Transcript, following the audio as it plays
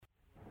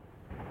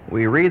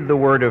We read the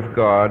Word of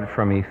God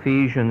from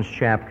Ephesians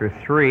chapter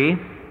 3,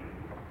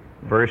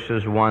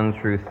 verses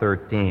 1 through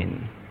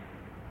 13.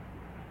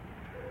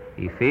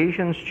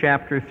 Ephesians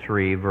chapter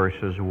 3,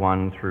 verses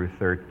 1 through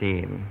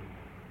 13.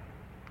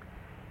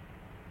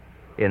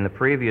 In the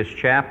previous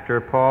chapter,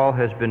 Paul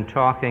has been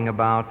talking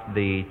about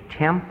the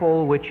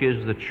temple which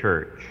is the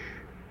church,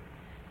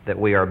 that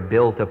we are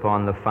built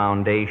upon the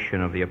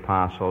foundation of the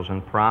apostles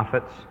and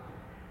prophets,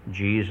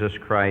 Jesus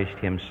Christ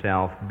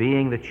himself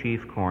being the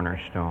chief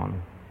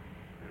cornerstone,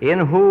 in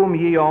whom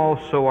ye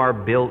also are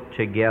built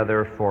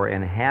together for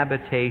an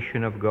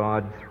habitation of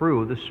God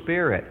through the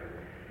Spirit.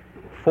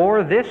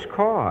 For this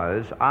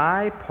cause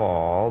I,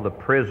 Paul, the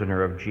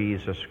prisoner of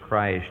Jesus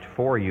Christ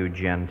for you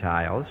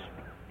Gentiles,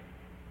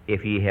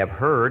 if ye have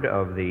heard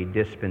of the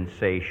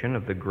dispensation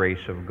of the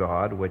grace of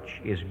God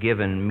which is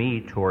given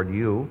me toward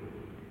you,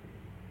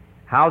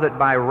 how that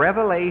by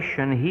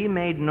revelation he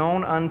made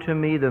known unto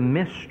me the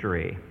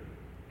mystery,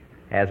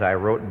 as I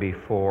wrote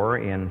before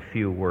in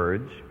few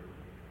words,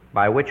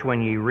 by which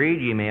when ye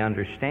read ye may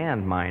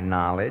understand my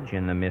knowledge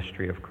in the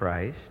mystery of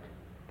Christ,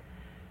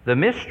 the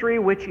mystery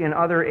which in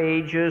other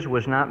ages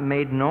was not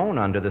made known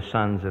unto the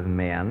sons of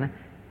men,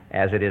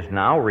 as it is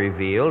now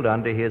revealed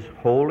unto his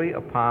holy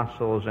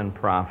apostles and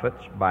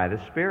prophets by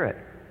the Spirit,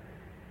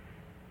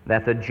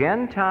 that the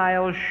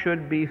Gentiles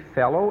should be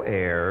fellow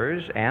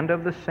heirs and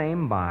of the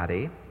same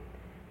body,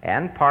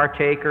 and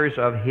partakers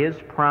of his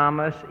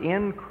promise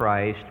in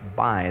Christ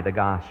by the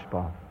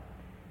gospel,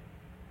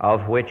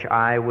 of which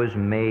I was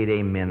made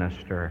a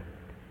minister,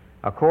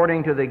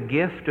 according to the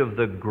gift of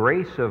the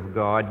grace of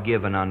God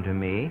given unto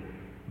me,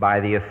 by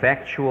the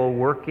effectual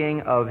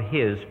working of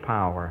his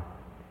power.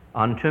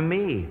 Unto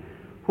me,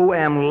 who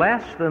am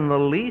less than the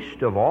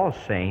least of all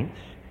saints,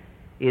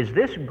 is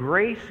this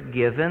grace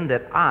given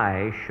that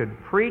I should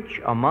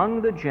preach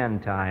among the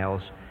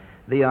Gentiles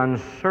the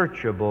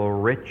unsearchable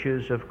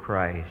riches of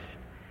Christ,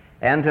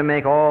 and to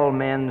make all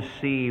men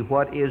see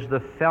what is the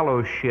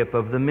fellowship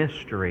of the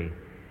mystery,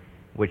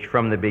 which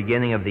from the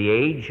beginning of the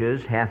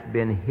ages hath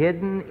been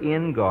hidden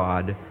in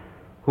God,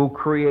 who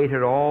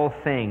created all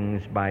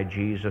things by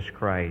Jesus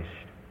Christ,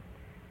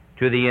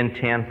 to the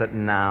intent that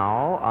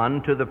now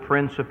unto the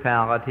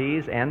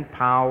principalities and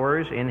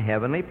powers in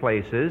heavenly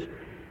places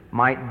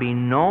might be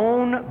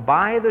known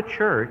by the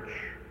church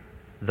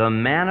the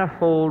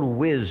manifold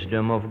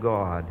wisdom of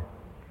God,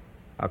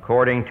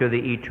 according to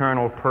the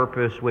eternal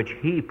purpose which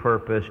he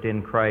purposed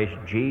in Christ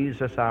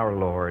Jesus our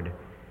Lord,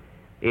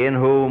 in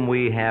whom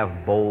we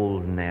have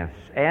boldness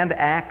and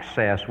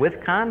access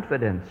with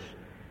confidence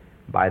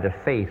by the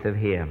faith of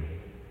him.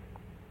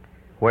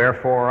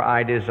 Wherefore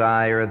I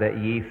desire that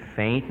ye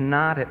faint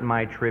not at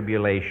my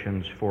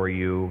tribulations for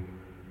you,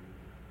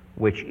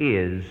 which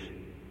is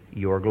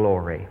your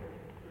glory.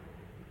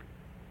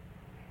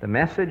 The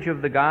message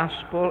of the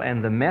gospel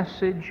and the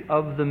message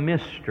of the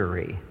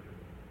mystery.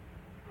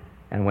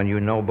 And when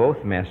you know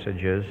both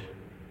messages,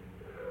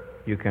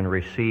 you can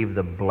receive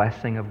the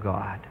blessing of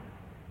God.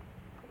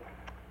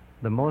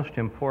 The most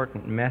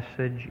important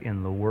message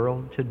in the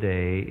world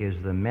today is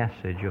the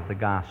message of the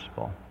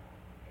gospel,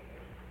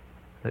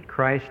 that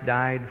Christ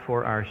died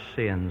for our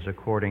sins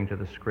according to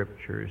the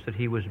Scriptures, that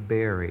he was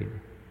buried,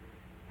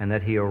 and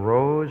that he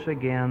arose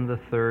again the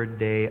third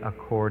day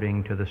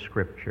according to the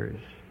Scriptures.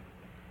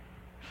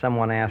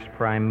 Someone asked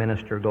Prime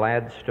Minister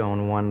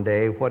Gladstone one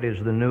day, what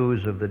is the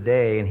news of the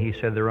day? And he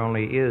said there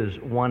only is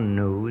one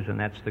news, and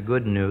that's the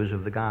good news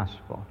of the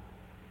gospel.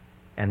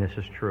 And this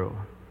is true,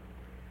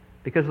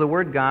 because the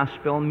word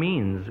gospel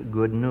means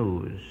good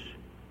news.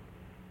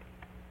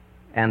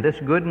 And this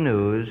good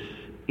news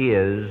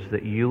is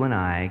that you and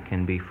I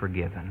can be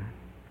forgiven.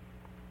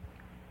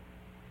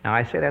 Now,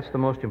 I say that's the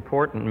most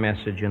important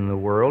message in the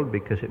world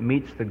because it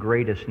meets the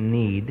greatest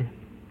need,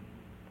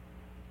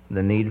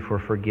 the need for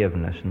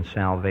forgiveness and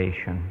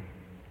salvation.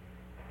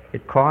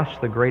 It costs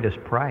the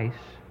greatest price.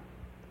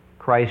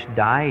 Christ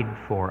died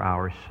for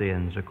our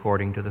sins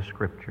according to the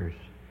Scriptures.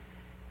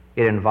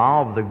 It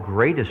involved the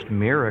greatest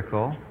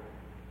miracle.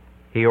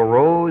 He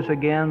arose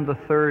again the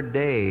third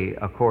day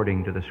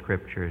according to the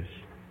Scriptures.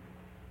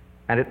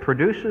 And it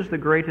produces the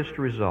greatest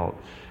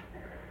results.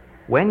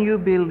 When you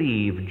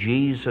believe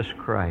Jesus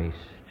Christ,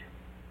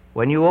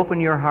 when you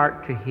open your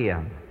heart to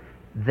him,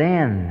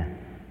 then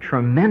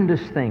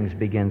tremendous things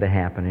begin to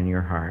happen in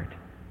your heart.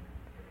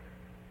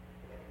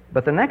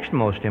 But the next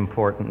most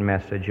important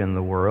message in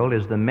the world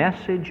is the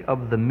message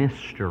of the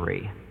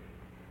mystery.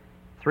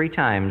 3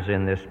 times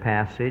in this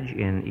passage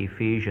in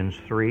Ephesians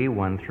 3,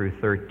 1 through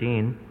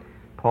 13,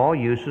 Paul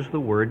uses the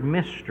word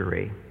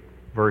mystery.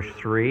 Verse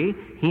 3,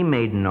 he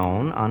made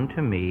known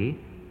unto me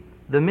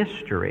the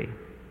mystery.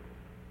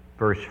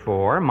 Verse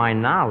 4, my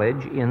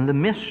knowledge in the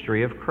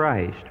mystery of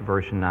Christ.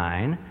 Verse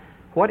 9,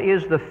 what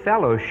is the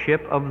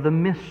fellowship of the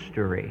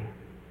mystery?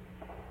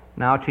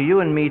 Now, to you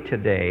and me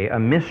today, a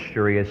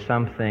mystery is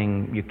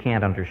something you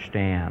can't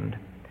understand.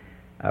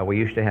 We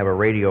used to have a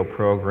radio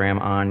program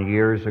on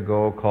years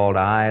ago called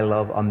I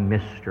Love a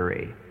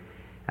Mystery.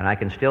 And I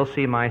can still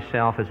see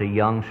myself as a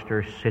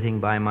youngster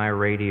sitting by my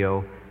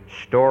radio,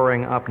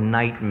 storing up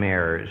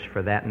nightmares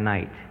for that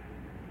night.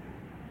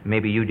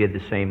 Maybe you did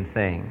the same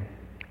thing.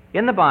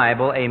 In the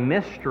Bible, a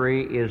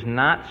mystery is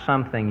not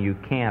something you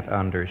can't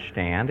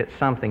understand. It's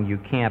something you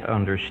can't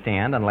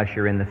understand unless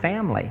you're in the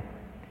family.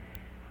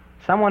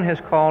 Someone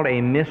has called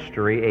a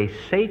mystery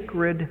a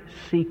sacred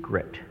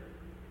secret.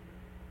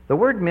 The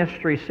word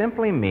mystery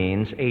simply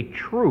means a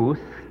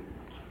truth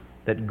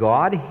that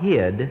God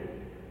hid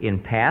in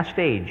past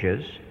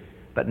ages,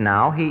 but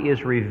now He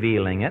is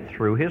revealing it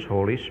through His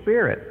Holy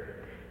Spirit.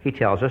 He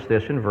tells us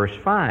this in verse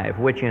 5,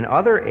 which in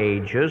other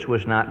ages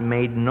was not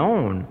made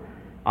known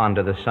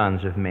unto the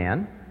sons of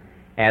men,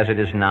 as it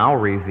is now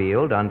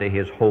revealed unto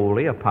His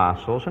holy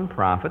apostles and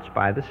prophets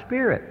by the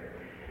Spirit.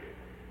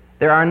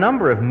 There are a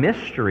number of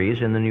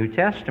mysteries in the New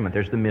Testament.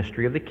 There's the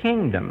mystery of the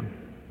kingdom.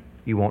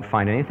 You won't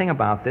find anything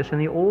about this in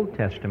the Old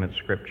Testament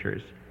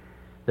scriptures.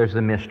 There's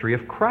the mystery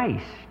of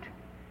Christ.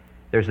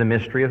 There's the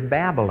mystery of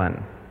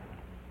Babylon.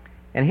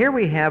 And here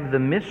we have the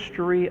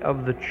mystery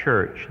of the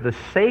church, the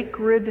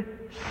sacred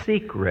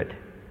secret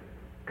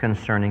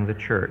concerning the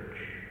church.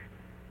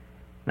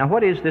 Now,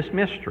 what is this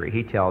mystery?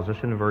 He tells us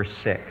in verse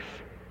 6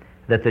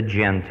 that the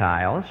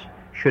Gentiles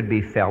should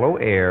be fellow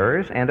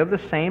heirs and of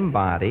the same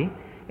body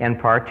and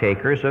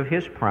partakers of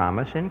His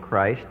promise in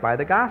Christ by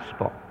the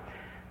gospel.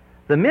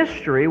 The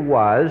mystery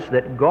was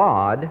that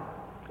God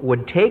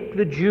would take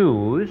the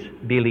Jews,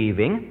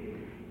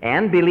 believing,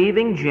 and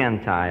believing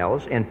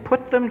Gentiles, and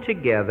put them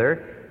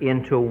together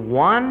into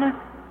one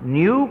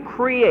new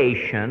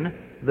creation,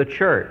 the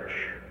church.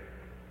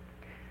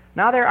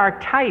 Now, there are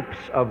types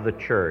of the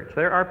church.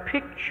 There are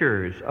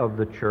pictures of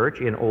the church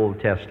in Old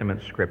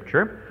Testament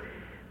Scripture.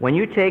 When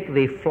you take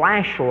the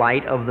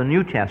flashlight of the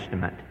New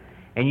Testament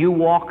and you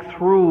walk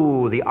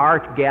through the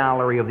art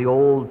gallery of the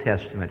Old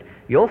Testament,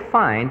 you'll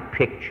find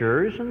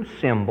pictures and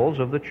symbols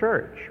of the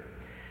church.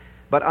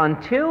 But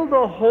until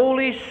the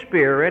Holy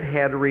Spirit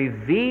had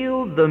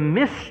revealed the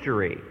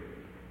mystery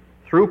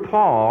through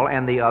Paul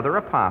and the other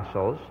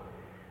apostles,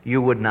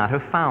 you would not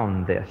have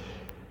found this.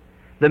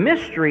 The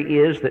mystery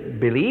is that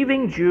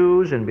believing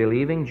Jews and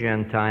believing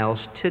Gentiles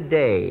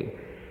today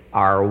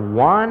are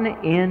one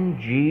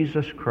in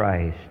Jesus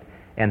Christ,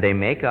 and they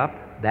make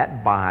up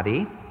that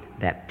body,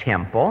 that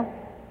temple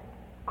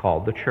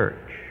called the church.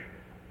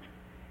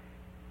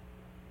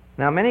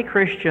 Now, many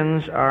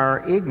Christians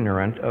are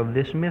ignorant of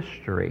this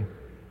mystery,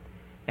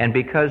 and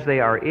because they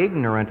are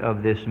ignorant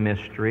of this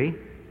mystery,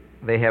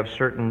 they have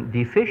certain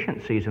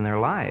deficiencies in their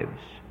lives.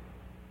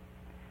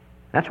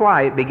 That's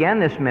why I began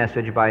this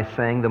message by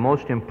saying the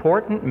most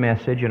important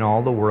message in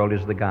all the world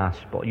is the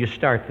gospel. You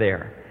start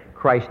there.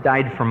 Christ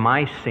died for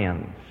my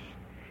sins.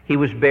 He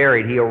was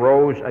buried. He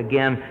arose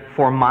again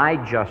for my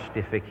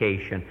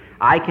justification.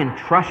 I can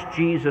trust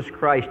Jesus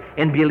Christ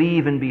and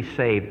believe and be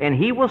saved, and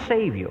He will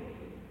save you.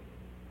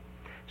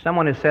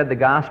 Someone has said the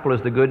gospel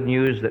is the good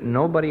news that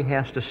nobody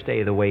has to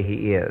stay the way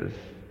he is.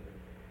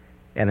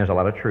 And there's a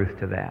lot of truth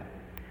to that.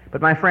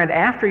 But my friend,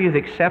 after you've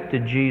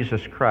accepted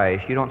Jesus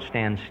Christ, you don't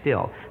stand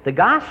still. The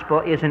gospel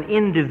is an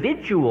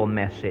individual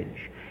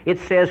message. It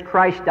says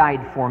Christ died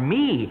for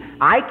me.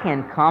 I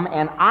can come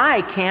and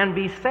I can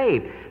be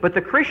saved. But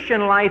the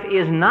Christian life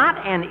is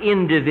not an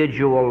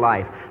individual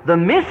life. The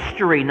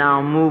mystery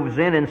now moves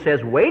in and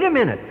says, wait a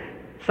minute,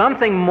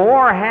 something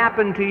more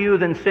happened to you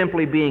than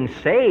simply being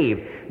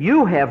saved.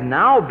 You have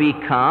now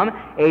become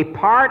a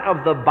part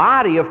of the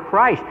body of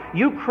Christ.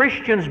 You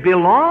Christians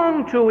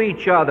belong to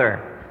each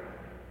other.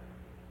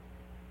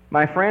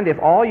 My friend, if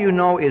all you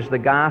know is the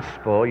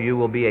gospel, you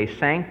will be a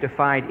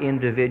sanctified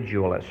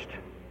individualist.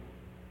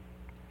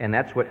 And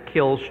that's what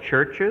kills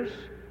churches,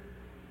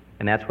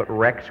 and that's what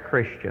wrecks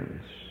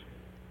Christians.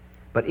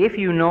 But if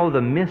you know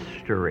the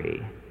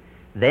mystery,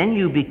 then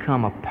you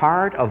become a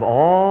part of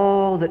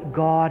all that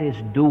God is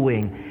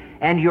doing,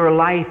 and your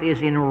life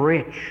is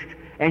enriched,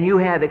 and you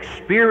have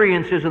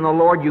experiences in the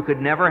Lord you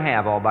could never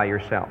have all by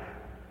yourself.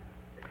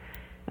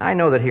 I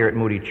know that here at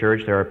Moody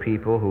Church there are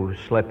people who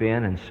slip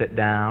in and sit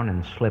down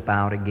and slip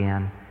out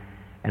again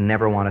and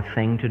never want a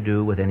thing to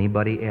do with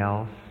anybody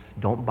else.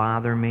 Don't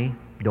bother me.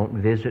 Don't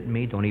visit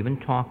me. Don't even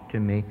talk to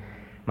me.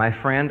 My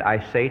friend,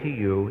 I say to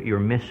you, you're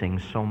missing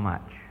so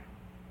much.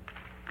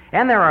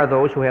 And there are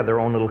those who have their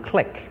own little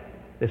clique.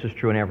 This is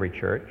true in every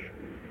church.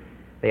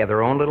 They have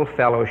their own little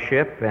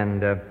fellowship,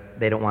 and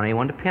they don't want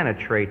anyone to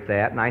penetrate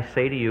that. And I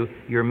say to you,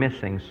 you're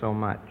missing so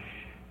much.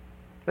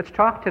 Let's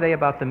talk today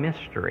about the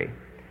mystery.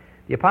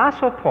 The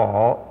Apostle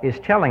Paul is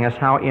telling us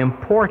how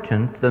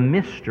important the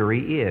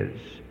mystery is.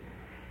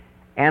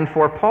 And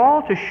for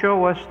Paul to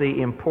show us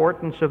the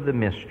importance of the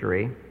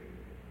mystery,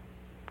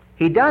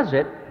 he does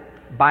it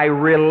by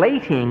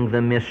relating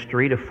the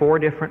mystery to four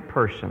different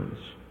persons.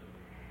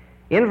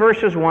 In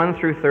verses 1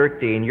 through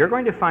 13, you're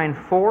going to find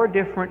four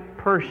different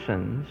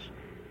persons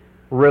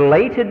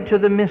related to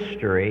the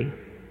mystery,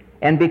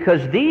 and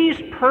because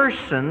these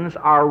persons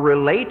are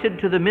related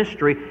to the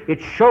mystery, it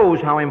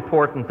shows how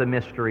important the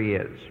mystery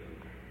is.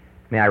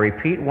 May I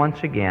repeat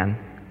once again,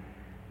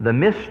 the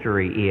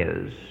mystery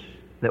is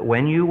that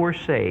when you were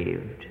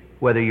saved,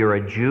 whether you're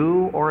a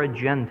Jew or a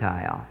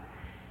Gentile,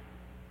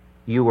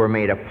 You were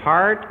made a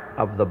part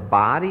of the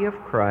body of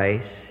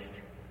Christ.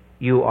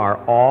 You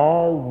are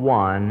all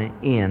one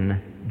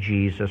in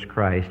Jesus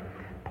Christ.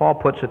 Paul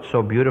puts it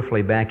so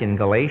beautifully back in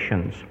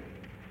Galatians.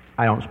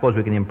 I don't suppose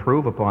we can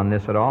improve upon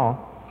this at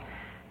all.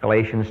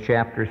 Galatians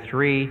chapter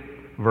 3,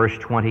 verse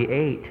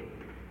 28.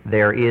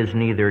 There is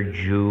neither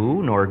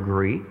Jew nor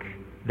Greek.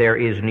 There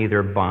is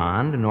neither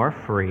bond nor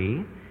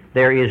free.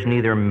 There is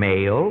neither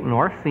male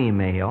nor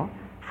female.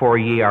 For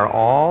ye are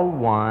all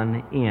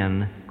one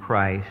in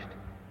Christ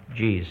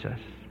Jesus.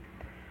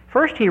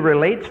 First, he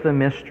relates the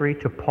mystery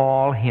to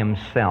Paul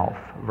himself,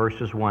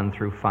 verses 1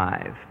 through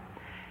 5.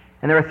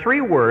 And there are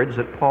three words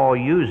that Paul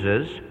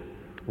uses.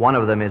 One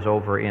of them is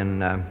over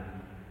in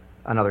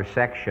another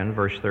section,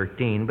 verse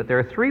 13. But there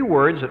are three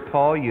words that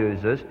Paul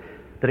uses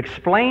that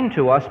explain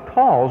to us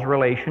Paul's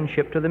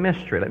relationship to the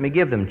mystery. Let me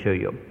give them to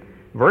you.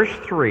 Verse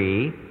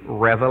 3,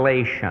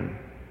 revelation.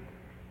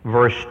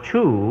 Verse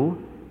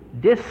 2,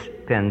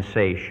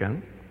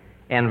 dispensation.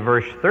 And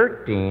verse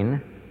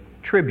 13,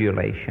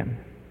 tribulation.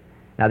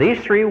 Now,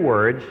 these three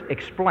words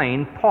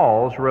explain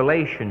Paul's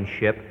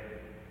relationship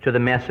to the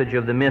message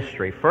of the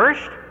mystery.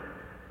 First,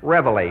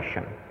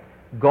 revelation.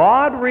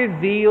 God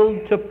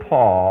revealed to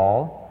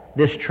Paul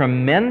this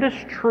tremendous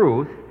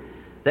truth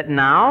that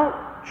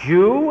now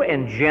Jew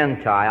and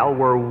Gentile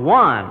were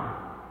one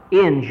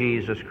in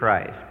Jesus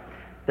Christ.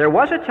 There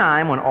was a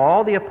time when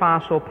all the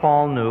Apostle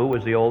Paul knew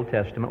was the Old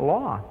Testament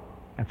law.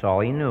 That's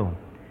all he knew.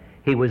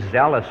 He was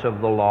zealous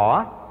of the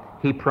law.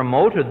 He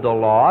promoted the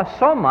law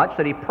so much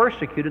that he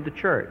persecuted the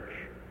church.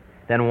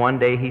 Then one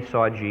day he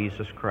saw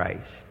Jesus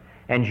Christ,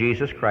 and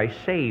Jesus Christ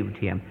saved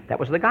him. That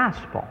was the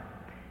gospel.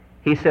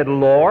 He said,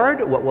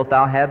 Lord, what wilt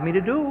thou have me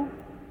to do?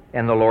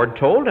 And the Lord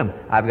told him,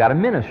 I've got a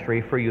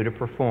ministry for you to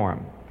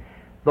perform.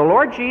 The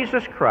Lord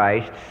Jesus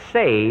Christ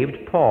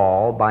saved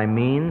Paul by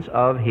means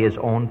of his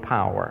own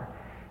power.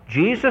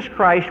 Jesus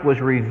Christ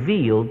was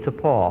revealed to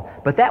Paul,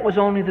 but that was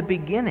only the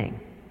beginning.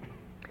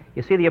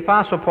 You see, the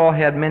Apostle Paul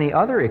had many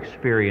other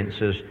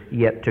experiences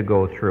yet to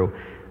go through.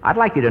 I'd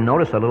like you to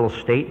notice a little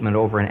statement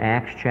over in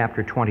Acts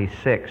chapter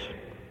 26.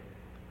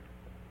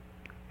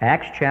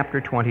 Acts chapter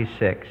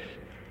 26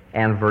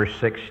 and verse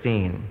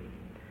 16.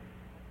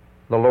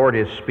 The Lord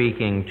is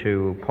speaking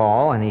to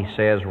Paul, and he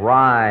says,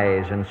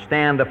 Rise and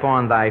stand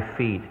upon thy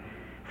feet,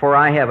 for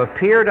I have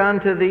appeared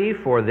unto thee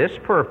for this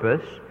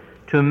purpose,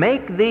 to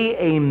make thee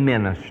a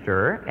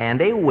minister and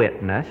a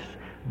witness,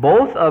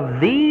 both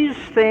of these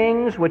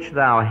things which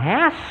thou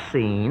hast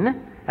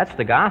seen, that's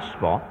the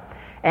gospel,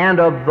 and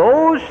of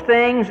those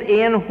things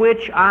in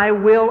which I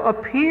will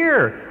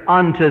appear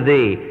unto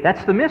thee.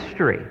 That's the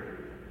mystery.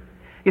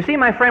 You see,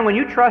 my friend, when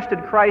you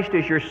trusted Christ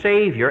as your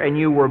Savior and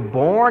you were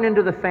born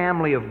into the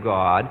family of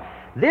God,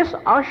 this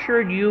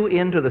ushered you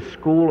into the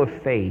school of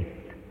faith.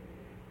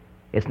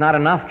 It's not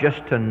enough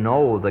just to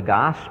know the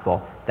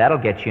gospel. That'll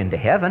get you into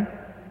heaven.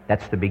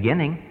 That's the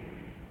beginning.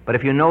 But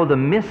if you know the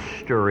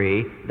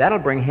mystery, that'll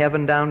bring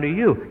heaven down to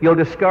you. You'll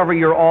discover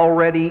you're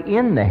already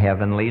in the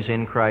heavenlies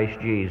in Christ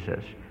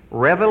Jesus.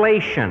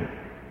 Revelation.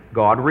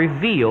 God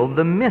revealed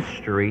the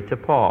mystery to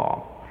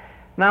Paul.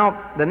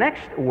 Now, the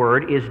next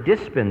word is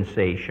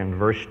dispensation,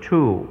 verse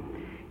 2.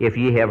 If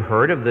ye have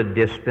heard of the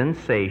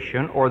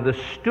dispensation or the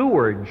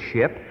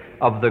stewardship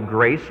of the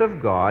grace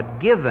of God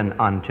given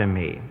unto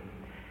me.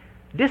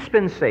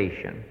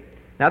 Dispensation.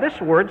 Now, this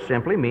word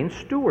simply means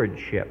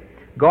stewardship.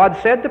 God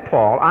said to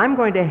Paul, I'm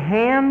going to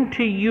hand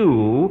to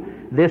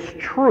you this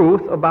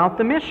truth about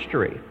the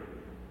mystery.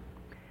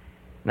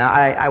 Now,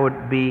 I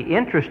would be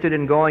interested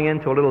in going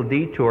into a little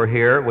detour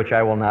here, which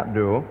I will not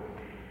do,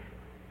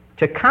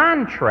 to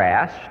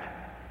contrast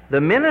the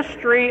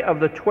ministry of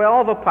the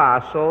 12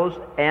 apostles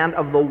and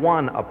of the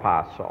one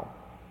apostle.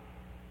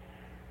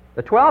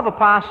 The 12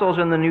 apostles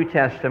in the New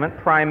Testament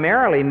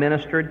primarily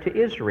ministered to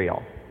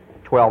Israel.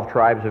 12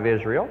 tribes of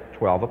Israel,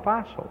 12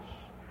 apostles.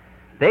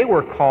 They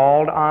were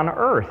called on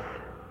earth.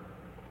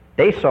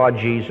 They saw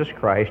Jesus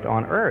Christ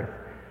on earth.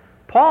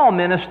 Paul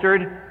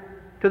ministered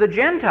to the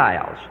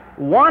Gentiles.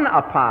 One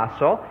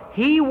apostle,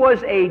 he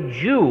was a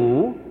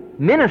Jew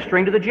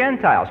ministering to the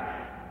Gentiles.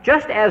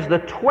 Just as the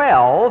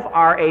 12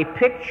 are a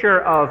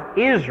picture of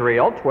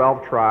Israel,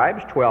 12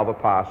 tribes, 12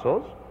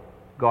 apostles,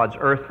 God's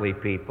earthly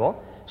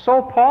people,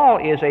 so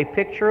Paul is a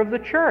picture of the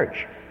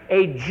church.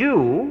 A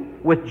Jew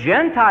with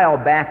Gentile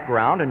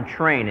background and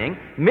training,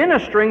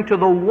 ministering to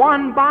the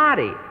one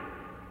body.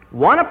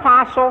 One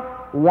apostle,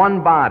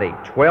 one body.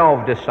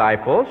 12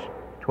 disciples,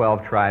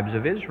 12 tribes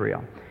of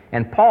Israel.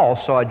 And Paul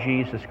saw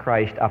Jesus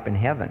Christ up in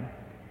heaven.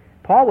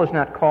 Paul was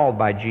not called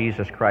by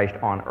Jesus Christ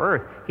on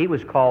earth. He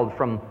was called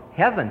from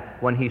heaven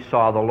when he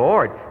saw the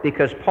Lord,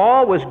 because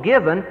Paul was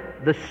given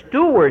the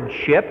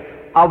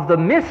stewardship of the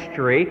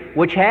mystery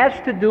which has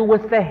to do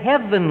with the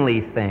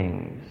heavenly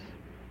things.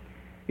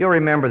 You'll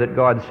remember that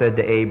God said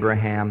to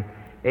Abraham,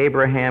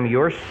 Abraham,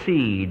 your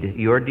seed,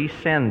 your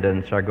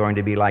descendants are going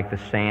to be like the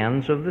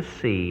sands of the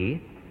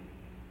sea.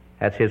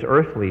 That's his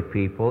earthly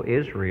people,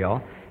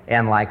 Israel,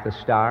 and like the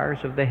stars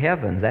of the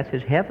heavens. That's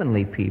his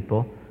heavenly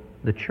people,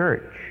 the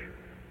church.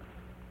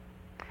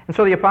 And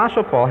so the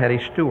Apostle Paul had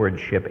a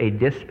stewardship, a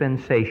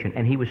dispensation,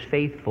 and he was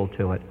faithful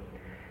to it.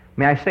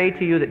 May I say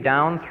to you that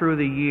down through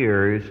the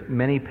years,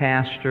 many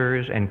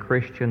pastors and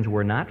Christians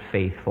were not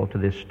faithful to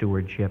this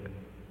stewardship.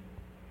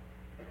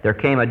 There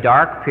came a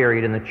dark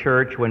period in the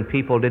church when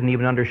people didn't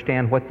even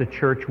understand what the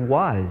church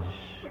was.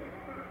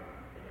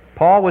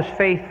 Paul was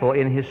faithful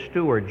in his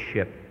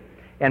stewardship.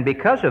 And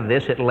because of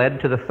this, it led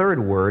to the third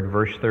word,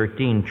 verse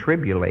 13,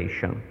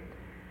 tribulation.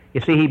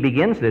 You see, he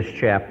begins this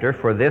chapter,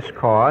 "For this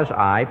cause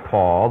I,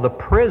 Paul, the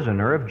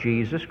prisoner of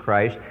Jesus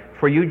Christ,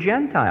 for you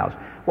Gentiles."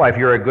 Well, if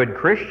you're a good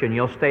Christian,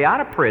 you'll stay out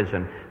of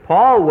prison.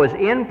 Paul was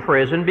in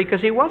prison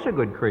because he was a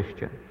good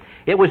Christian.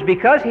 It was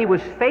because he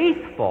was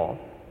faithful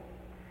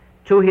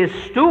to his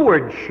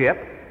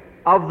stewardship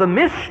of the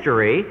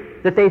mystery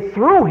that they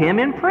threw him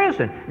in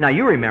prison. Now,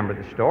 you remember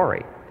the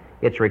story.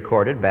 It's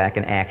recorded back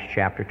in Acts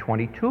chapter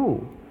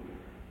 22.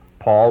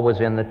 Paul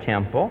was in the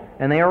temple,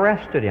 and they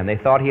arrested him. They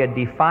thought he had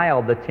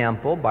defiled the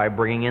temple by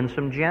bringing in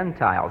some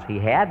Gentiles. He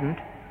hadn't.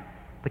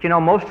 But you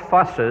know, most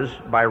fusses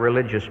by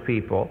religious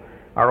people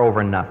are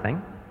over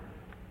nothing.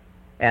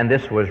 And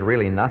this was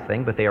really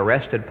nothing, but they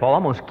arrested Paul,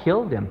 almost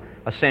killed him.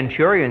 A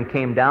centurion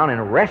came down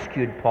and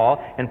rescued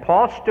Paul, and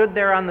Paul stood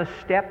there on the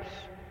steps,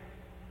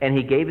 and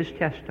he gave his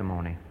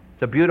testimony.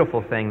 It's a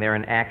beautiful thing there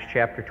in Acts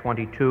chapter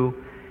 22.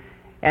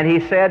 And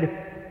he said,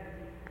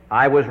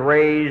 "I was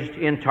raised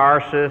in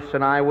Tarsus,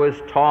 and I was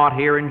taught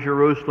here in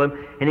Jerusalem."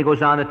 And he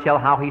goes on to tell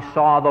how he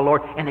saw the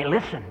Lord. And they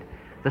listened.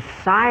 The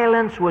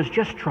silence was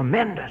just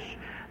tremendous.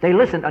 They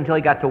listened until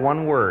he got to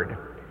one word.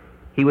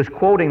 He was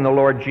quoting the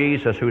Lord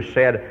Jesus, who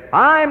said,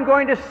 "I'm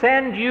going to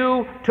send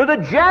you to the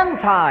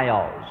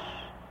Gentiles."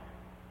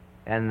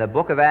 And the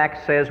book of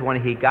Acts says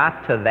when he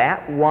got to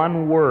that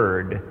one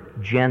word,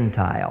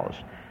 Gentiles,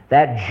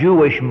 that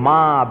Jewish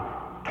mob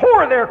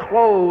tore their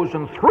clothes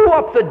and threw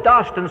up the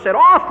dust and said,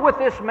 "Off with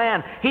this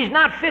man. He's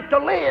not fit to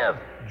live."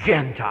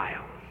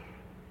 Gentiles.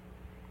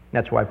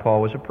 That's why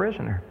Paul was a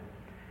prisoner.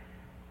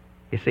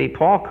 You see,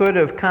 Paul could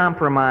have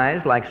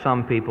compromised like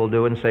some people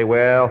do and say,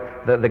 well,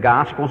 the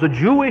gospel's a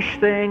Jewish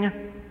thing.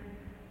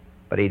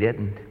 But he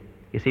didn't.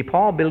 You see,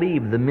 Paul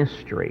believed the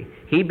mystery.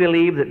 He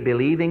believed that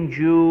believing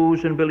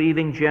Jews and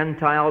believing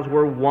Gentiles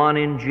were one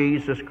in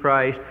Jesus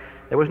Christ.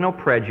 There was no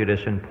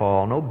prejudice in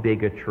Paul, no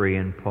bigotry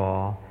in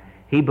Paul.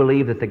 He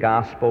believed that the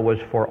gospel was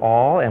for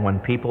all, and when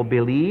people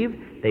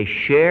believe, they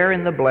share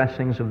in the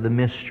blessings of the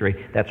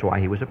mystery. That's why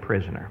he was a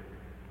prisoner.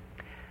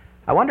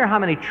 I wonder how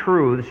many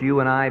truths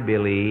you and I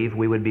believe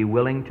we would be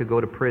willing to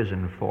go to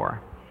prison for.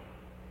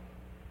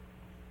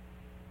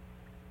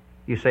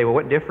 You say, well,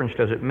 what difference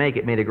does it make?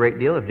 It made a great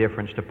deal of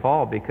difference to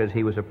Paul because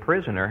he was a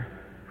prisoner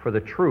for the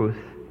truth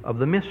of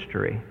the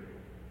mystery.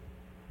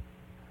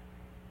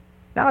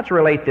 Now let's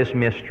relate this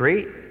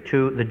mystery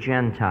to the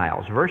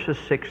Gentiles, verses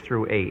 6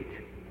 through 8.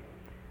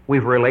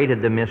 We've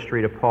related the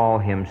mystery to Paul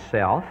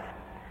himself.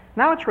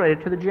 Now it's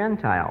related to the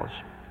Gentiles.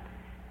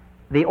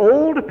 The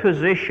old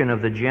position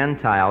of the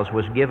Gentiles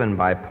was given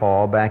by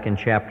Paul back in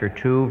chapter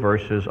 2,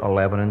 verses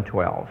 11 and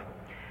 12.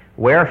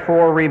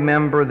 "Wherefore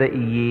remember that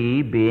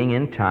ye, being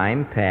in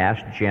time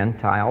past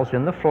Gentiles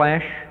in the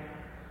flesh,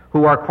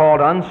 who are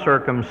called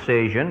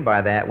uncircumcision by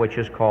that which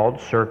is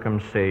called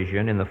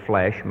circumcision in the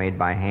flesh made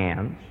by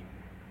hands,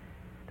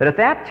 that at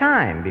that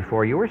time,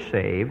 before you were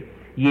saved,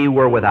 ye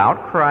were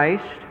without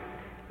Christ,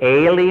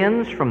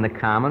 aliens from the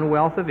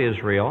commonwealth of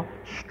Israel,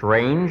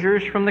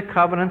 strangers from the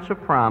covenants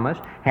of promise,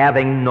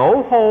 having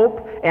no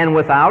hope and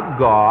without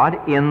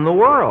God in the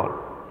world."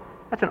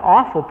 That's an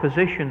awful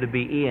position to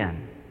be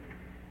in.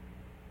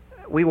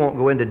 We won't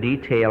go into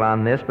detail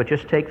on this, but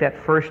just take that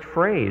first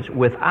phrase,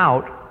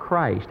 without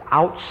Christ,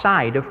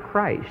 outside of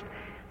Christ.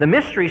 The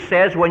mystery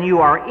says when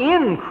you are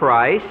in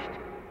Christ,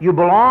 you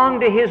belong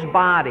to His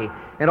body,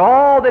 and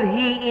all that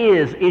He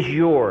is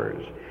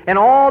yours. And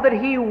all that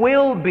He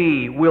will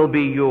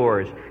be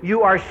yours.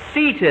 You are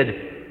seated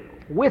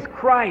with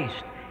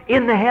Christ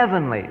in the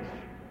heavenlies.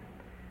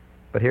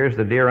 But here's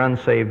the dear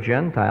unsaved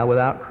Gentile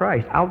without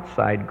Christ,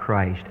 outside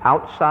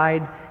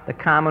the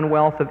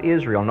commonwealth of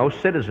Israel, no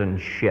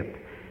citizenship,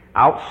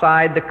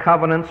 outside the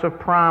covenants of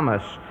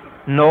promise,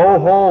 no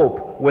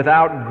hope,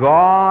 without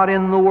God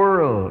in the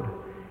world.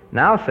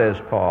 Now,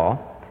 says Paul,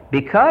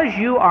 because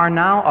you are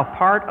now a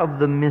part of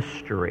the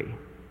mystery,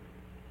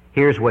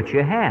 here's what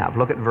you have.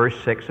 Look at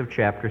verse 6 of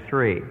chapter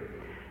 3.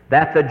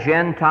 That the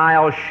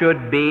Gentiles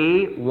should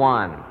be,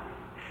 1,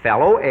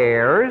 fellow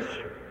heirs,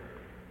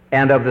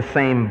 and of the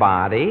same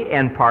body,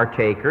 and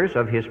partakers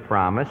of His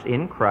promise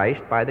in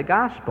Christ by the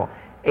gospel.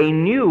 A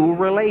new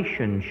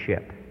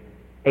relationship,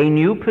 a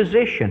new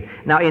position.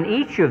 Now, in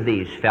each of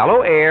these,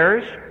 fellow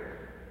heirs,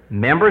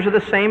 members of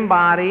the same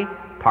body,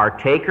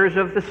 partakers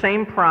of the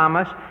same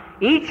promise,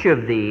 each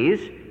of these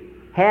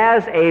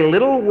has a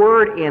little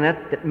word in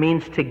it that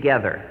means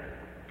together.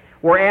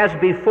 Whereas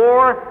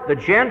before, the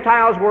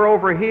Gentiles were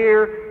over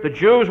here, the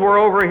Jews were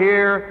over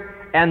here,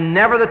 and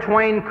never the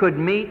twain could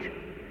meet.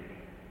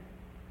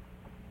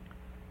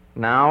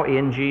 Now,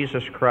 in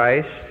Jesus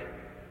Christ,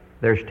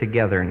 there's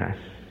togetherness.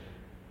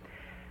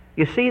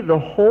 You see, the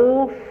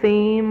whole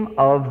theme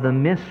of the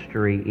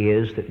mystery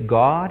is that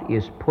God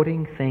is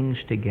putting things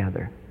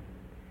together.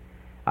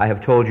 I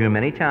have told you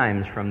many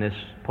times from this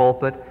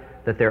pulpit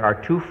that there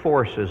are two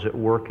forces at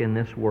work in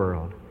this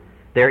world.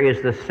 There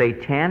is the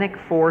satanic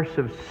force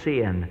of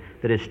sin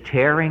that is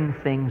tearing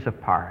things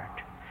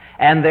apart.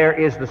 And there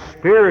is the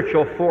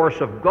spiritual force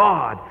of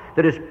God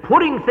that is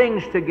putting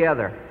things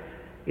together.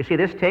 You see,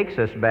 this takes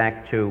us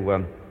back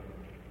to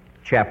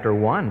chapter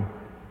 1,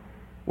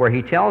 where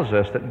he tells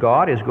us that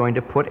God is going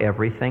to put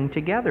everything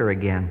together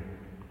again.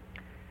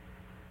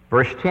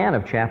 Verse 10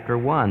 of chapter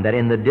 1, that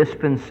in the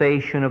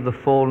dispensation of the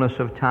fullness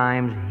of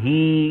times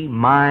he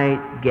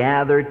might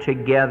gather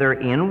together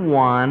in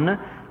one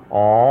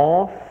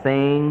all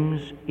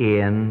things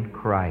in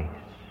Christ.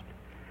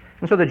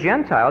 And so the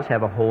Gentiles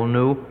have a whole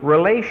new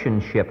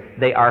relationship.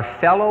 They are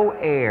fellow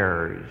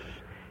heirs,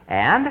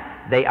 and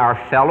they are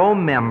fellow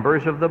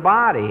members of the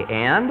body,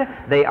 and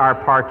they are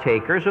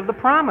partakers of the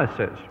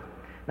promises.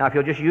 Now, if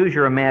you'll just use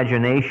your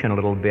imagination a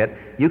little bit,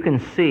 you can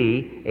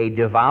see a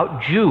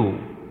devout Jew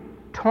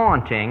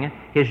taunting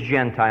his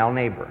Gentile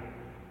neighbor.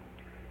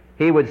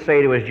 He would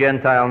say to his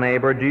Gentile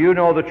neighbor, "Do you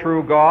know the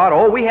true God?"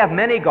 "Oh, we have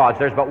many gods.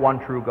 There's but one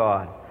true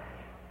God."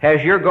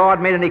 "Has your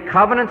God made any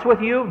covenants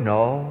with you?"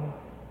 "No."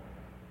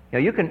 Now,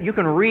 you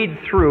can read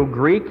through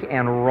Greek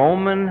and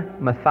Roman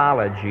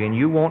mythology, and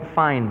you won't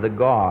find the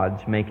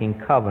gods making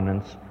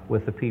covenants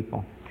with the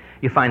people.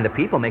 You find the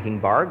people making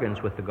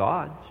bargains with the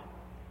gods.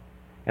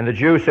 And the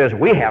Jew says,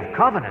 "We have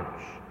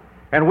covenants,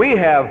 and we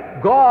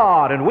have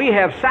God, and we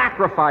have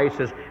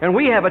sacrifices, and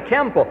we have a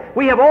temple.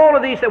 We have all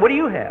of these. What do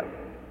you have?"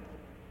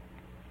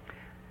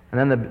 And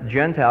then the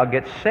Gentile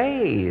gets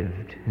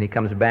saved, and he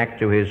comes back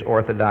to his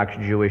Orthodox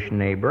Jewish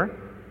neighbor,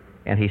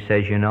 and he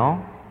says, "You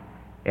know,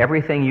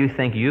 everything you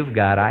think you've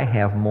got, I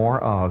have more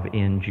of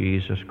in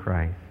Jesus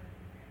Christ."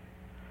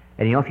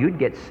 And you know, if you'd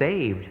get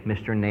saved,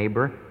 Mr.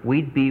 Neighbor,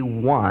 we'd be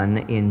one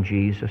in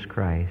Jesus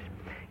Christ.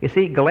 You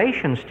see,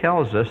 Galatians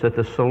tells us that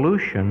the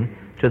solution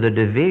to the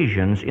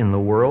divisions in the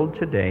world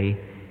today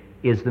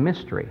is the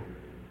mystery.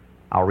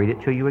 I'll read it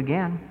to you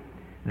again.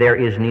 There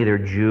is neither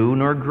Jew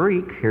nor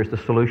Greek. Here's the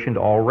solution to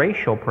all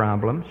racial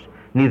problems.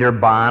 Neither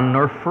bond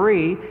nor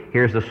free.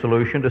 Here's the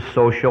solution to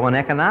social and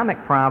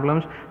economic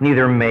problems.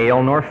 Neither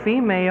male nor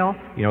female.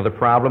 You know the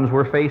problems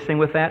we're facing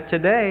with that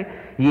today.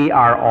 Ye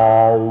are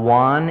all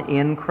one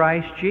in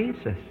Christ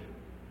Jesus.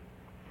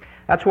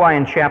 That's why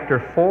in chapter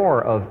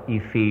 4 of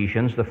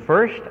Ephesians, the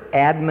first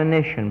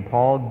admonition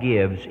Paul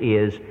gives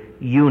is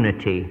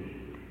unity.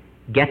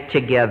 Get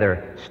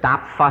together.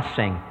 Stop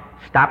fussing.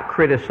 Stop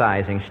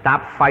criticizing.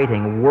 Stop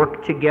fighting.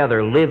 Work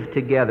together. Live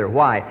together.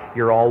 Why?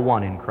 You're all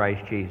one in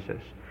Christ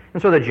Jesus.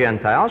 And so the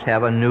Gentiles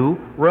have a new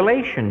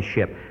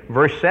relationship.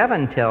 Verse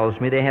 7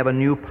 tells me they have a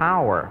new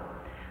power,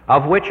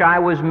 of which I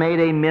was made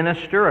a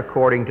minister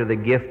according to the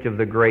gift of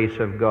the grace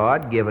of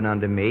God given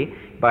unto me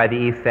by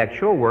the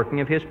effectual working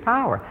of his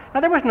power.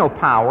 Now, there was no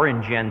power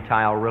in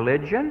Gentile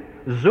religion.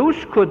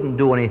 Zeus couldn't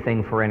do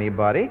anything for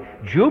anybody.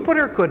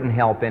 Jupiter couldn't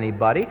help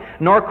anybody,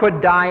 nor could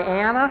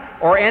Diana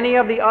or any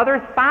of the other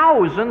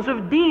thousands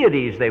of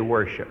deities they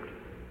worshipped.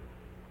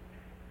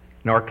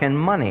 Nor can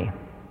money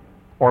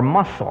or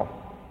muscle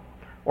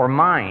or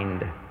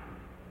mind,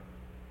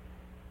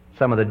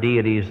 some of the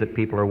deities that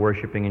people are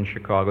worshiping in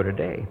Chicago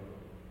today.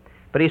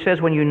 But he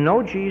says, when you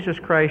know Jesus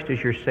Christ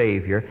as your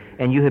Savior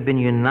and you have been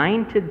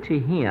united to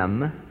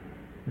him,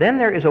 then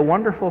there is a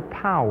wonderful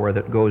power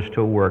that goes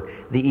to work,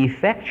 the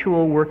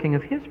effectual working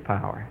of his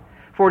power.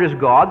 For it is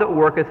God that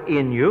worketh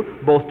in you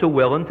both to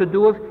will and to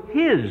do of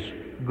his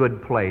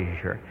good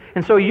pleasure.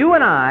 And so you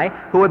and I,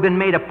 who have been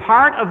made a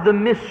part of the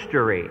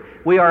mystery,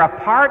 we are a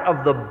part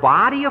of the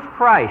body of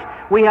Christ.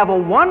 We have a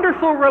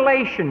wonderful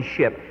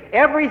relationship.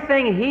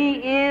 Everything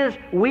he is,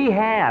 we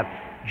have.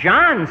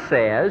 John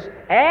says,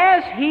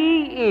 as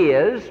he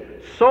is,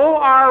 so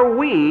are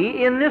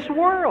we in this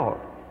world.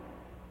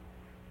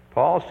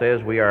 Paul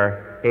says we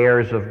are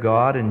heirs of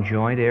God and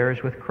joint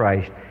heirs with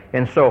Christ.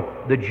 And so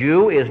the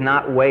Jew is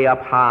not way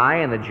up high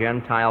and the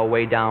Gentile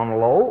way down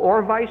low,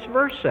 or vice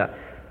versa.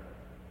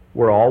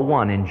 We're all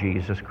one in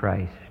Jesus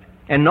Christ.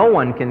 And no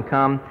one can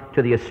come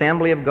to the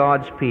assembly of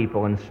God's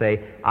people and say,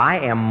 I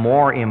am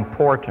more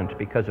important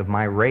because of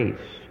my race,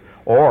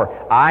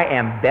 or I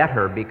am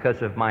better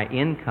because of my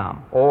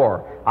income,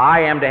 or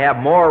I am to have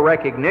more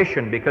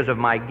recognition because of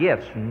my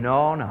gifts.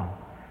 No, no.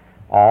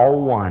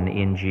 All one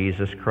in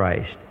Jesus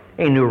Christ.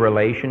 A new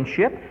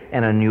relationship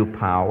and a new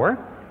power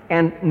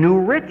and new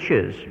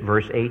riches.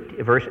 Verse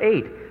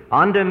 8.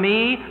 Unto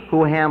me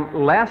who am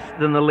less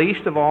than the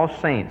least of all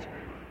saints.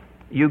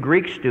 You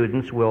Greek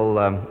students will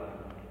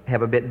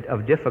have a bit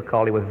of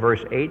difficulty with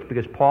verse 8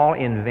 because Paul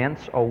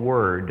invents a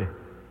word.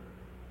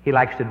 He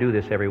likes to do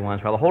this every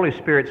once in a while. The Holy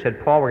Spirit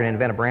said, Paul, we're going to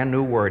invent a brand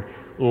new word,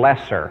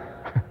 lesser.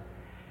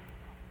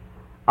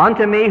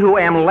 Unto me who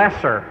am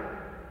lesser.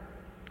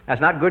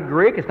 That's not good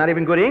Greek, it's not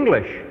even good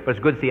English, but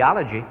it's good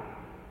theology.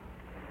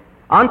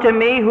 Unto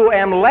me who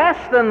am less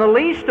than the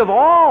least of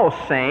all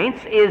saints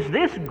is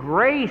this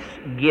grace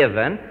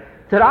given,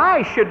 that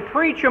I should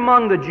preach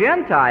among the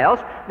Gentiles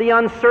the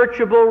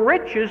unsearchable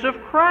riches of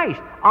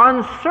Christ.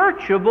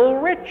 Unsearchable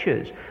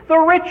riches. The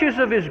riches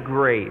of His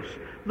grace,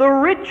 the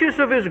riches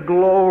of His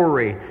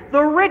glory,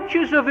 the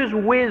riches of His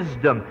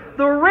wisdom,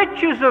 the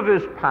riches of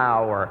His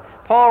power.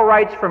 Paul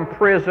writes from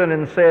prison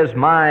and says,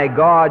 "My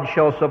God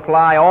shall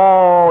supply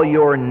all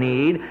your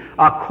need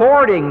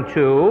according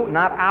to,"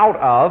 not out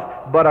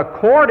of, but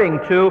according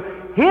to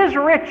His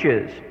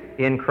riches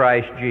in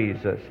Christ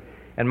Jesus.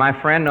 And my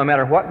friend, no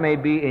matter what may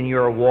be in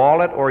your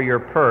wallet or your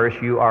purse,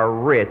 you are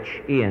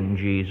rich in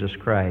Jesus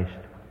Christ.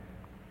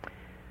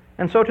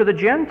 And so to the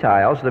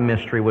Gentiles, the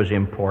mystery was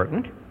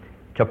important.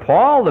 To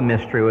Paul, the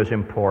mystery was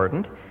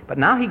important. But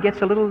now he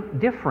gets a little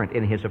different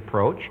in his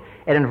approach.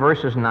 And in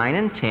verses 9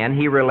 and 10,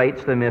 he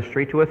relates the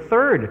mystery to a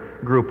third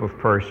group of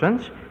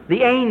persons,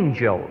 the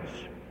angels,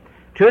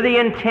 to the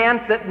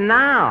intent that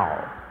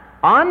now,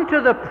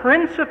 unto the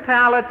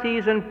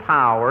principalities and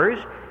powers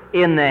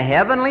in the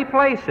heavenly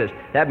places,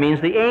 that means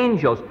the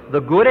angels,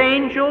 the good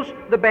angels,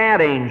 the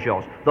bad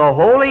angels, the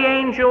holy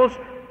angels,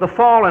 the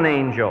fallen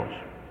angels,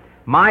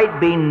 might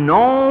be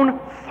known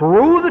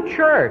through the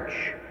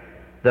church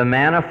the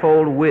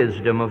manifold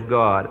wisdom of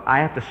God. I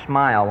have to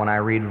smile when I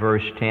read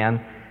verse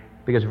 10,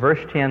 because verse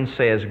 10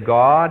 says,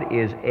 God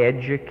is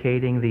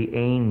educating the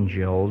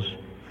angels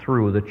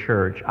through the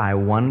church. I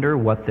wonder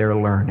what they're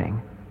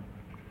learning.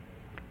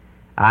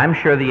 I'm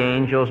sure the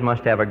angels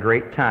must have a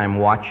great time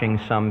watching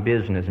some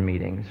business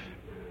meetings.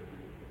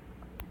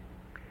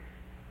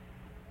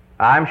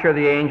 I'm sure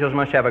the angels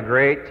must have a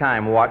great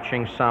time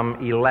watching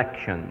some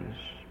elections.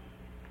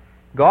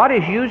 God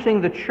is using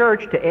the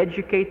church to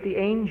educate the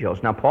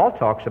angels. Now, Paul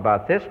talks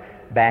about this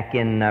back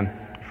in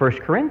 1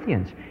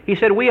 Corinthians. He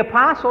said, we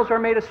apostles are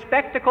made a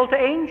spectacle to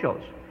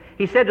angels.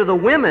 He said to the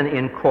women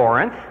in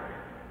Corinth,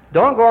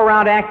 don't go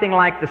around acting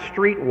like the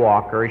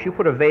streetwalkers. You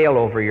put a veil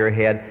over your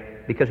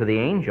head because of the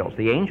angels.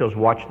 The angels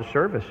watch the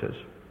services.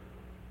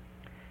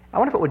 I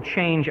wonder if it would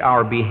change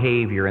our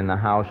behavior in the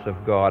house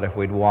of God if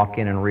we'd walk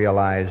in and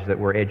realize that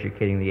we're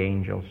educating the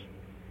angels.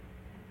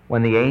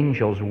 When the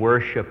angels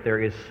worship, there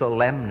is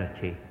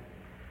solemnity.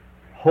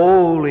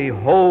 Holy,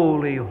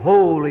 holy,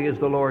 holy is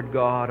the Lord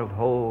God of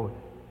hosts.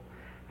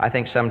 I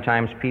think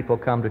sometimes people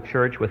come to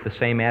church with the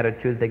same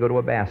attitude they go to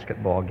a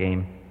basketball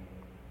game.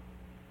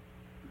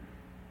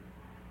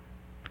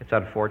 It's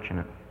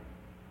unfortunate.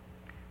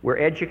 We're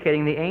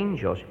educating the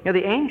angels. You know,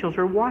 the angels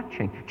are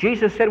watching.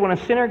 Jesus said when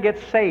a sinner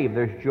gets saved,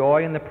 there's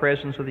joy in the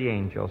presence of the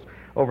angels.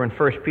 Over in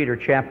 1 Peter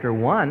chapter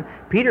 1,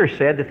 Peter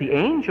said that the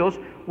angels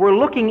were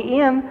looking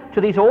in to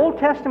these Old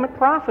Testament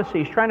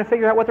prophecies, trying to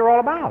figure out what they're all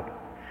about.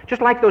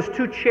 Just like those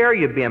two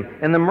cherubim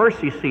in the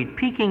mercy seat,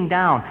 peeking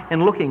down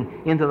and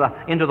looking into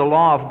the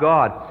law of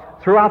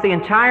God. Throughout the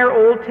entire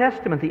Old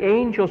Testament, the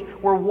angels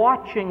were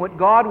watching what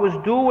God was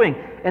doing,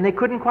 and they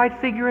couldn't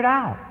quite figure it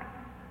out.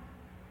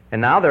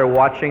 And now they're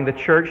watching the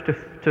church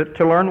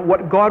to learn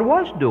what God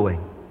was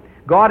doing.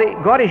 God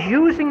is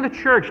using the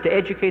church to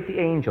educate the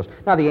angels.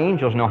 Now, the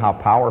angels know how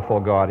powerful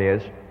God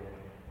is.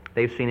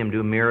 They've seen Him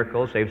do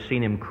miracles. They've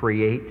seen Him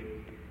create.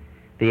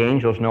 The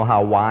angels know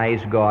how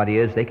wise God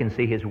is. They can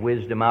see His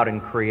wisdom out in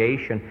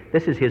creation.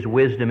 This is His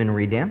wisdom in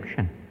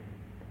redemption.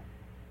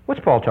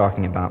 What's Paul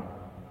talking about?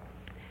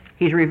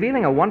 He's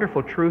revealing a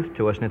wonderful truth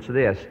to us, and it's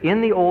this.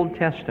 In the Old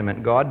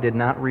Testament, God did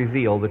not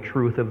reveal the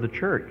truth of the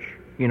church.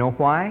 You know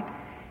why?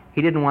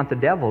 He didn't want the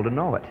devil to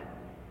know it.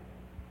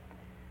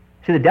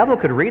 See, the devil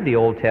could read the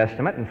Old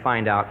Testament and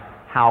find out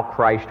how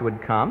Christ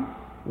would come,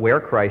 where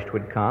Christ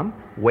would come,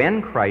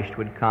 when Christ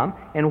would come,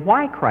 and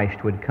why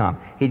Christ would come.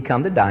 He'd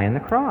come to die on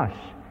the cross.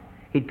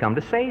 He'd come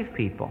to save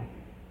people.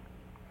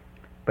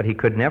 But he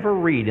could never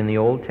read in the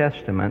Old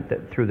Testament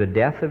that through the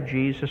death of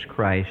Jesus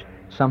Christ,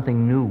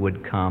 something new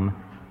would come,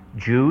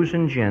 Jews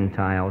and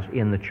Gentiles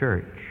in the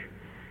church.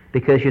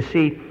 Because you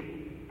see,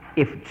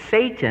 if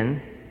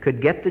Satan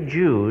could get the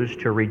Jews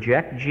to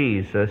reject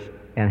Jesus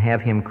and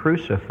have Him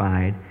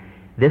crucified,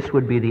 this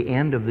would be the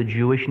end of the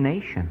Jewish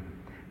nation.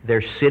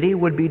 Their city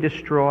would be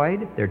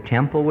destroyed, their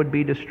temple would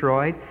be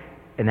destroyed,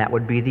 and that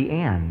would be the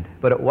end.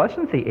 But it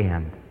wasn't the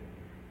end.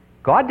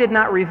 God did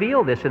not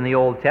reveal this in the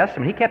Old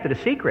Testament. He kept it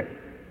a secret.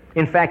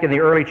 In fact, in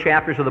the early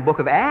chapters of the book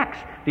of Acts,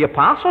 the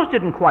apostles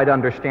didn't quite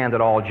understand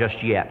it all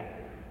just yet.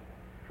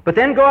 But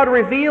then God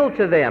revealed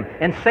to them,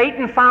 and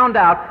Satan found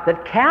out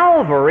that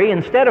Calvary,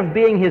 instead of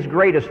being his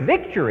greatest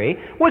victory,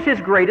 was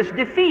his greatest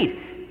defeat.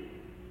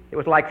 It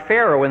was like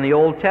Pharaoh in the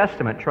Old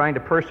Testament trying to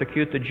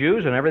persecute the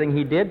Jews, and everything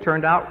he did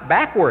turned out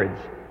backwards.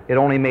 It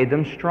only made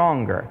them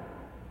stronger.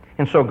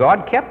 And so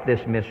God kept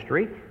this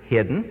mystery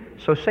hidden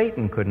so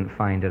Satan couldn't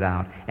find it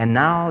out. And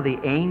now the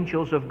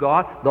angels of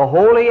God, the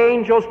holy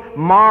angels,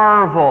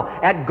 marvel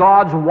at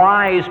God's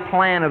wise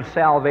plan of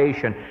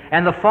salvation.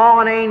 And the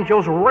fallen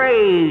angels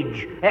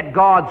rage at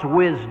God's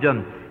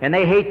wisdom, and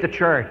they hate the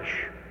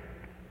church.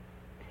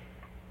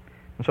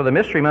 And so the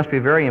mystery must be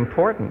very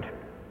important,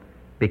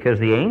 because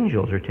the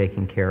angels are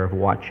taking care of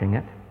watching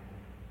it.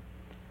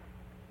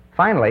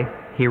 Finally,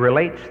 he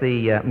relates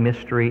the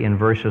mystery in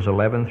verses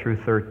 11 through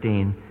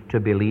 13 to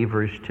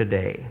believers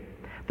today.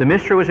 The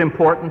mystery was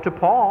important to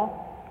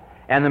Paul,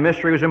 and the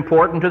mystery was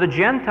important to the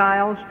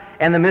Gentiles,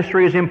 and the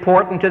mystery is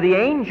important to the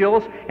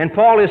angels, and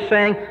Paul is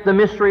saying the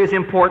mystery is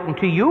important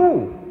to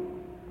you.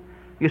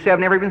 You say, I've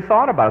never even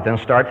thought about it. Then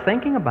start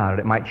thinking about it.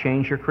 It might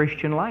change your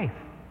Christian life.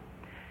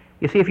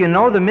 You see, if you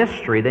know the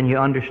mystery, then you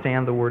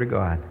understand the Word of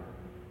God.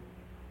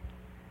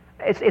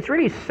 It's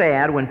really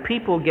sad when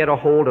people get a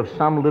hold of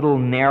some little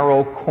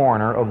narrow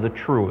corner of the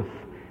truth,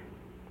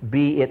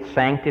 be it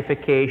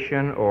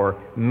sanctification or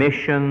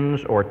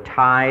missions or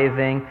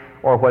tithing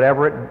or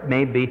whatever it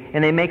may be,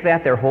 and they make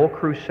that their whole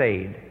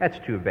crusade. That's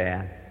too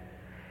bad.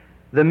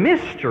 The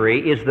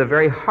mystery is the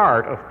very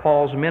heart of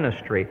Paul's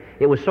ministry.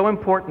 It was so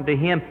important to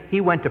him,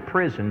 he went to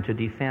prison to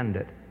defend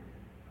it.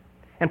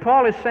 And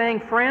Paul is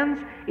saying,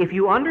 friends, if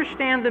you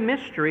understand the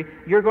mystery,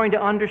 you're going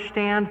to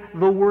understand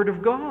the Word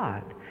of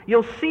God.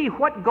 You'll see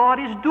what God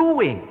is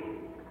doing.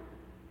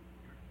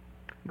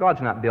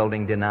 God's not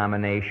building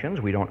denominations.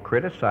 We don't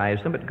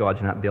criticize them, but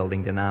God's not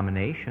building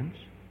denominations.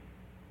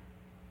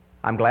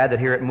 I'm glad that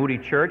here at Moody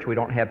Church we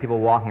don't have people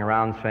walking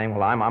around saying,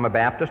 well, I'm a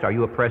Baptist, are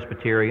you a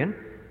Presbyterian?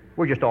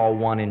 We're just all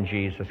one in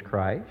Jesus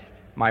Christ.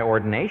 My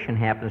ordination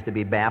happens to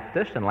be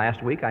Baptist, and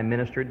last week I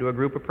ministered to a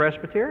group of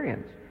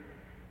Presbyterians.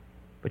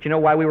 But you know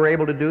why we were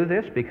able to do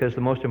this? Because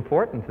the most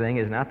important thing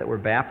is not that we're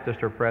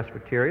Baptist or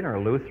Presbyterian or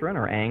Lutheran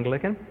or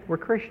Anglican. We're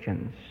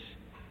Christians.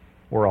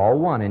 We're all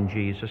one in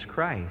Jesus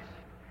Christ.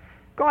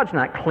 God's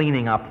not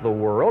cleaning up the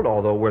world,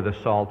 although we're the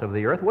salt of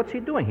the earth. What's He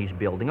doing? He's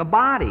building a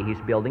body. He's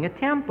building a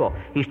temple.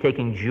 He's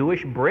taking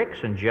Jewish bricks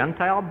and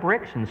Gentile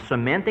bricks and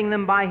cementing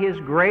them by His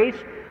grace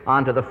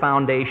onto the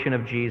foundation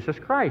of Jesus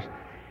Christ.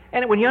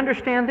 And when you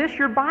understand this,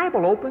 your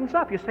Bible opens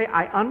up. You say,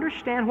 I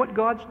understand what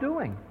God's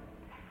doing.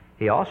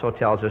 He also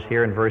tells us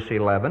here in verse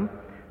 11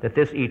 that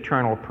this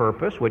eternal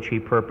purpose, which He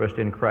purposed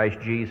in Christ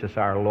Jesus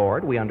our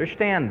Lord, we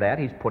understand that.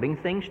 He's putting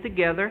things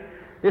together.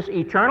 This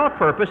eternal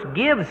purpose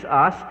gives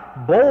us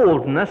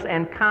boldness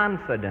and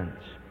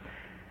confidence.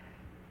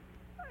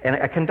 And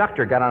a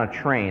conductor got on a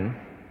train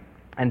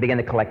and began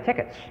to collect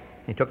tickets.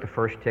 He took the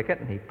first ticket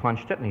and he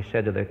punched it and he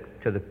said to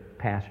the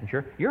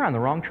passenger, "You're on the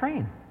wrong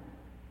train."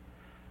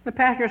 The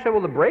passenger said,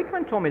 "Well, the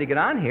brakeman told me to get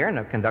on here." And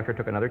the conductor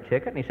took another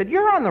ticket and he said,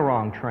 "You're on the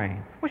wrong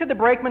train." We said, "The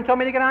brakeman told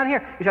me to get on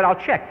here." He said, "I'll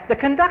check." The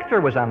conductor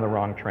was on the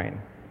wrong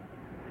train.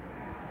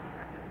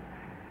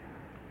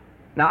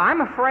 Now,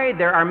 I'm afraid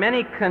there are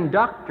many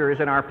conductors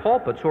in our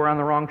pulpits who are on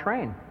the wrong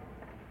train.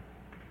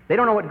 They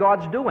don't know what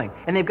God's doing,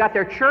 and they've got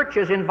their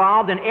churches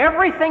involved in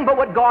everything but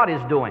what God is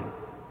doing.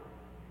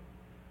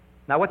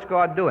 Now, what's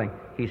God doing?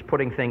 He's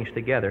putting things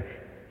together.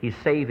 He's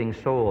saving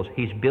souls.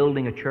 He's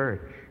building a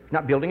church. He's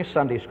not building a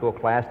Sunday school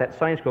class. That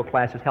Sunday school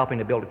class is helping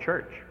to build a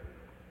church.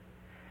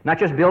 Not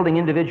just building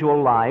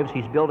individual lives.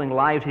 He's building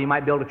lives that He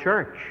might build a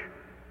church.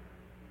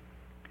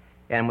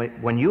 And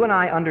when you and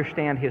I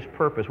understand His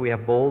purpose, we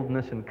have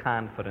boldness and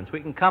confidence.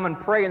 We can come and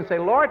pray and say,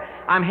 "Lord,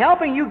 I'm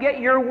helping You get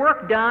Your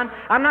work done.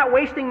 I'm not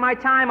wasting my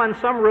time on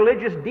some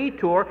religious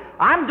detour.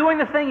 I'm doing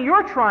the thing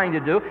You're trying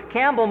to do."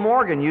 Campbell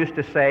Morgan used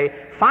to say,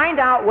 "Find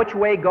out which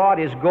way God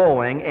is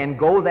going and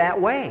go that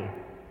way."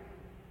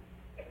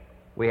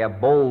 We have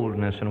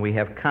boldness and we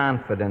have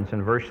confidence.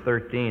 In verse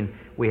 13,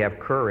 we have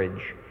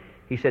courage.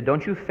 He said,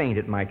 "Don't you faint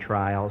at my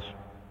trials."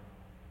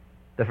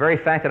 The very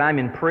fact that I'm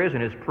in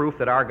prison is proof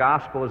that our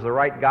gospel is the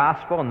right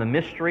gospel, and the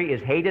mystery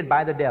is hated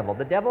by the devil.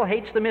 The devil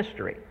hates the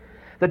mystery.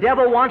 The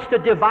devil wants to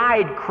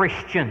divide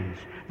Christians.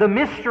 The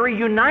mystery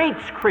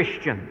unites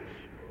Christians.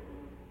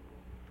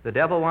 The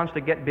devil wants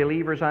to get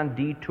believers on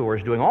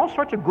detours, doing all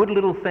sorts of good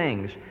little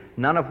things,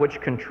 none of which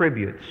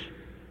contributes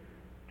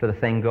to the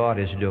thing God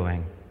is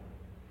doing.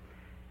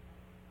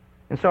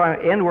 And so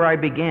I end where I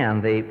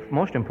began. The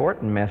most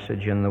important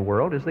message in the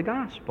world is the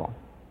gospel.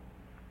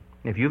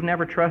 If you've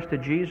never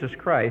trusted Jesus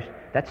Christ,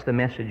 that's the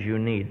message you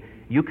need.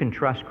 You can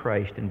trust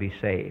Christ and be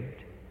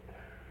saved.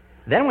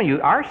 Then when you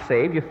are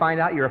saved, you find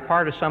out you're a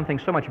part of something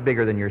so much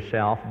bigger than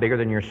yourself, bigger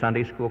than your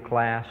Sunday school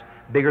class,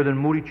 bigger than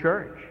Moody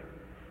Church.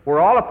 We're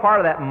all a part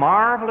of that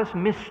marvelous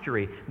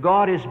mystery.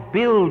 God is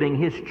building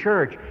His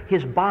church,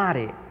 His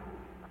body.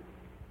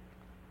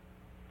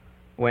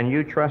 When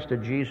you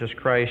trusted Jesus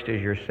Christ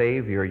as your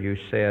Savior, you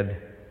said,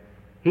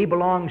 "He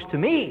belongs to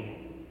me."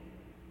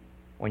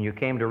 When you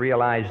came to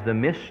realize the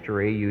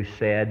mystery, you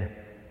said,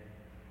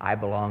 "I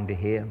belong to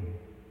Him."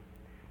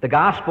 The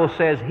gospel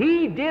says,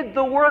 He did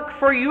the work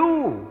for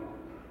you.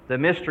 The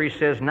mystery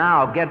says,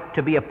 now get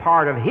to be a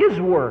part of His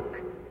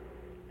work,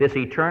 this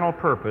eternal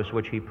purpose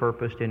which He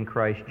purposed in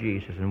Christ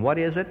Jesus. And what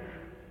is it?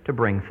 To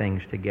bring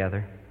things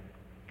together.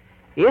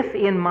 If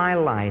in my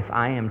life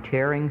I am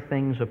tearing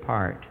things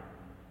apart,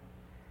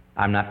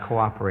 I'm not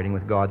cooperating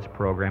with God's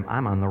program.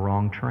 I'm on the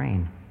wrong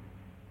train.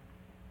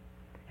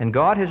 And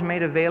God has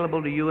made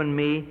available to you and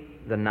me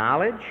the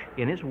knowledge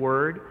in His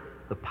Word,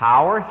 the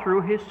power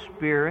through His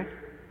Spirit,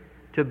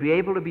 to be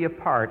able to be a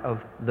part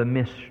of the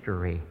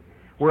mystery.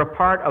 We're a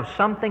part of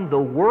something the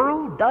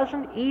world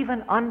doesn't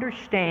even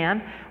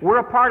understand. We're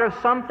a part of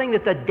something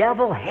that the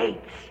devil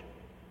hates.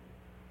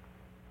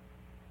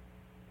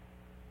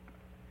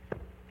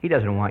 He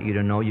doesn't want you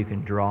to know you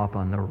can draw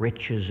upon the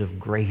riches of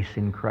grace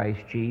in Christ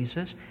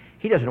Jesus.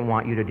 He doesn't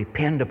want you to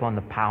depend upon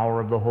the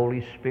power of the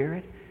Holy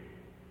Spirit.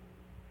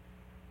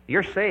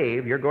 You're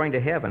saved, you're going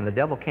to heaven. The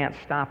devil can't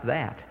stop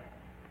that.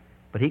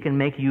 But he can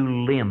make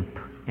you limp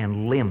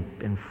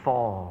and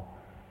fall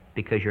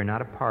because you're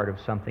not a part of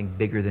something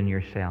bigger than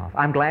yourself.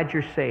 I'm glad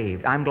you're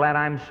saved. I'm glad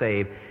I'm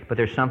saved. But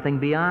there's something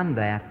beyond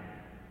that.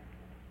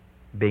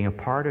 Being a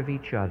part of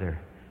each other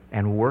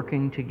and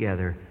working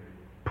together,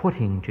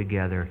 putting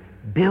together,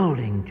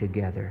 building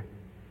together.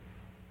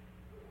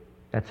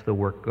 That's the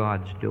work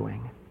God's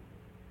doing.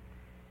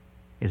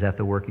 Is that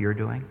the work you're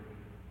doing?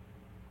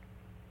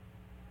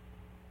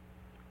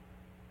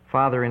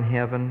 Father in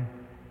heaven,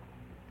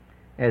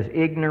 as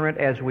ignorant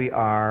as we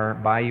are,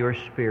 by your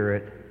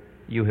Spirit,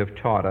 you have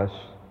taught us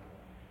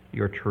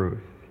your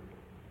truth.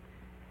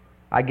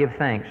 I give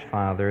thanks,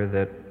 Father,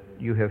 that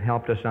you have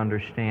helped us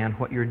understand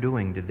what you're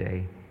doing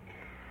today.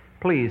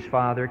 Please,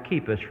 Father,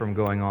 keep us from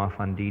going off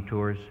on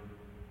detours.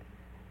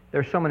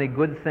 There's so many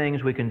good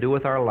things we can do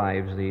with our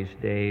lives these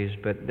days,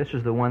 but this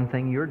is the one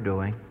thing you're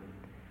doing.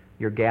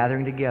 You're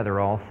gathering together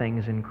all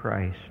things in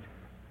Christ.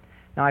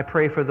 Now I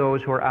pray for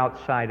those who are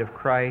outside of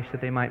Christ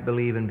that they might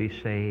believe and be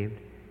saved.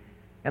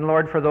 And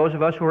Lord, for those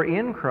of us who are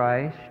in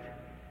Christ,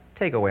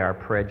 take away our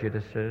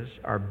prejudices,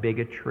 our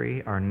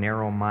bigotry, our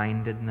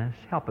narrow-mindedness.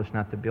 Help us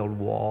not to build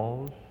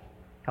walls.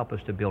 Help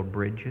us to build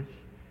bridges.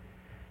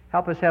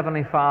 Help us,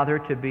 Heavenly Father,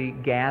 to be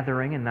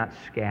gathering and not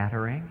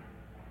scattering,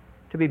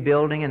 to be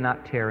building and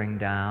not tearing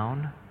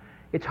down.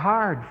 It's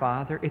hard,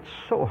 Father. It's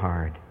so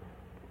hard.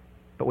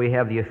 But we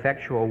have the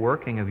effectual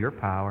working of your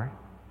power,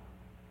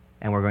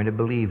 and we're going to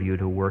believe you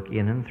to work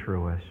in and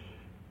through us,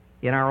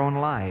 in our own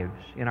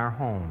lives, in our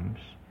homes,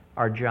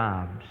 our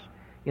jobs,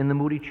 in the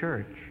Moody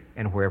Church,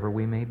 and wherever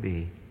we may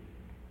be.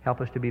 Help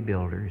us to be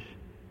builders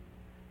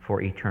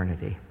for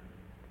eternity.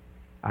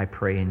 I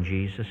pray in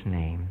Jesus'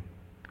 name,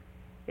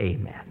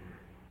 amen.